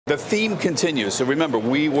The theme continues. So remember,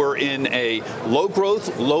 we were in a low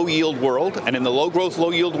growth, low yield world. And in the low growth,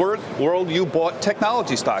 low yield world, you bought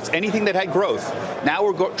technology stocks, anything that had growth. Now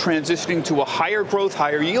we're transitioning to a higher growth,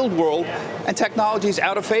 higher yield world, and technology is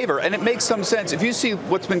out of favor. And it makes some sense. If you see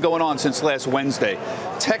what's been going on since last Wednesday,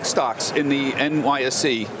 tech stocks in the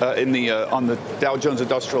NYSE, on the Dow Jones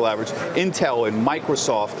Industrial Average, Intel and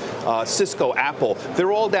Microsoft, Cisco, Apple,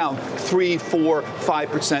 they're all down 3, 4,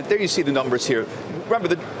 5%. There you see the numbers here.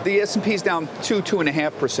 Remember, the S&P is down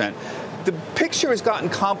 2.5%. The picture has gotten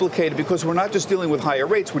complicated because we're not just dealing with higher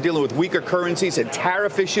rates, we're dealing with weaker currencies and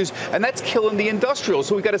tariff issues, and that's killing the industrials.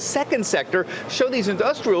 So we've got a second sector. Show these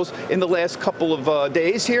industrials in the last couple of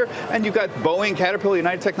days here, and you've got Boeing, Caterpillar,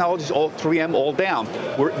 United Technologies, all 3M, all down.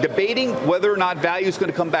 We're debating whether or not value is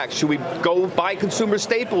going to come back. Should we go buy consumer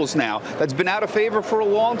staples now? That's been out of favor for a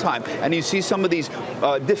long time. And you see some of these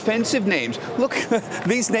defensive names. Look,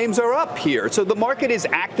 these names are up here. So the market is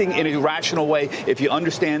acting in a rational way if you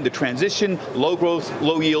understand the transition, low growth,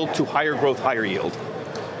 low yield to higher growth, higher yield.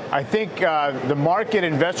 I think the market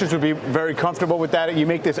investors would be very comfortable with that. You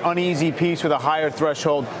make this uneasy piece with a higher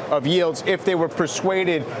threshold of yields if they were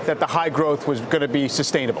persuaded that the high growth was going to be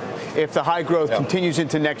sustainable. If the high growth continues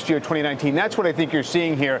into next year, 2019, that's what I think you're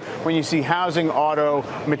seeing here when you see housing, auto,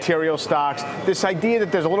 material stocks. This idea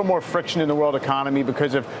that there's a little more friction in the world economy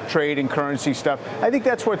because of trade and currency stuff. I think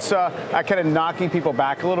that's what's kind of knocking people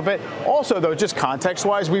back a little bit. Also, though, just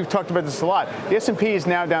context-wise, we've talked about this a lot. The S&P is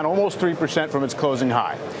now down almost 3% from its closing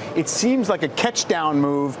high. It seems like a catch-down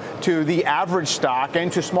move to the average stock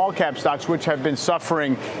and to small-cap stocks, which have been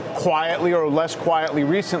suffering quietly or less quietly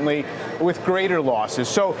recently with greater losses.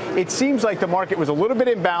 So it seems like the market was a little bit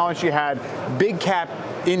imbalanced. You had big-cap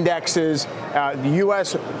indexes, the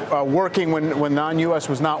U.S. Working when non-U.S.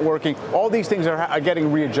 was not working. All these things are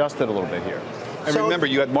getting readjusted a little bit here. And remember,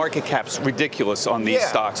 you had market caps ridiculous on these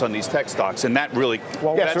stocks, on these tech stocks, and that really,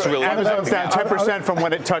 that's really Amazon's down 10% from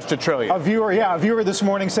when it touched $1 trillion. A viewer this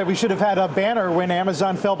morning said we should have had a banner when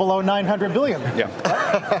Amazon fell below $900 billion.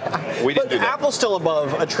 Yeah, we didn't do that. Apple's still above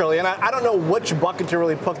 $1 trillion. I don't know which bucket to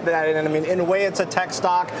really put that in. I mean, in a way, it's a tech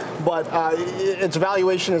stock, but its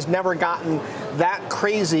valuation has never gotten that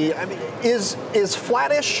crazy. I mean, is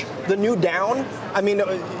flattish the new down? I mean,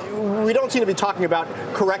 we don't seem to be talking about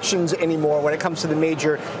corrections anymore when it comes to the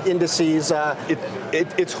major indices.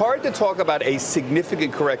 It's hard to talk about a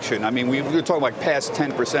significant correction. I mean, we were talking like past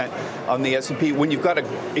 10% on the S&P when you've got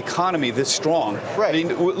an economy this strong. Right. I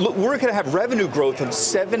mean, we're going to have revenue growth of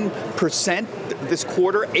 7% this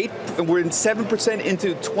quarter, and we're in 7%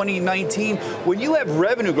 into 2019. When you have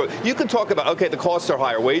revenue growth, you can talk about, okay, the costs are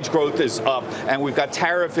higher, wage growth is up, and we've got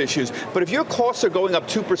tariff issues. But if your costs are going up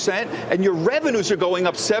 2% and your revenues are going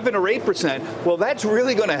up 7 or 8%, well, that's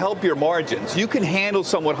really going to help your margins. You can handle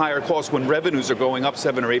somewhat higher costs when revenues are going up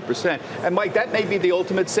 7 or 8%. And Mike, that may be the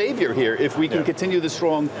ultimate savior here. If we can continue the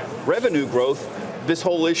strong revenue growth, this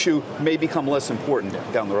whole issue may become less important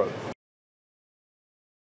down the road.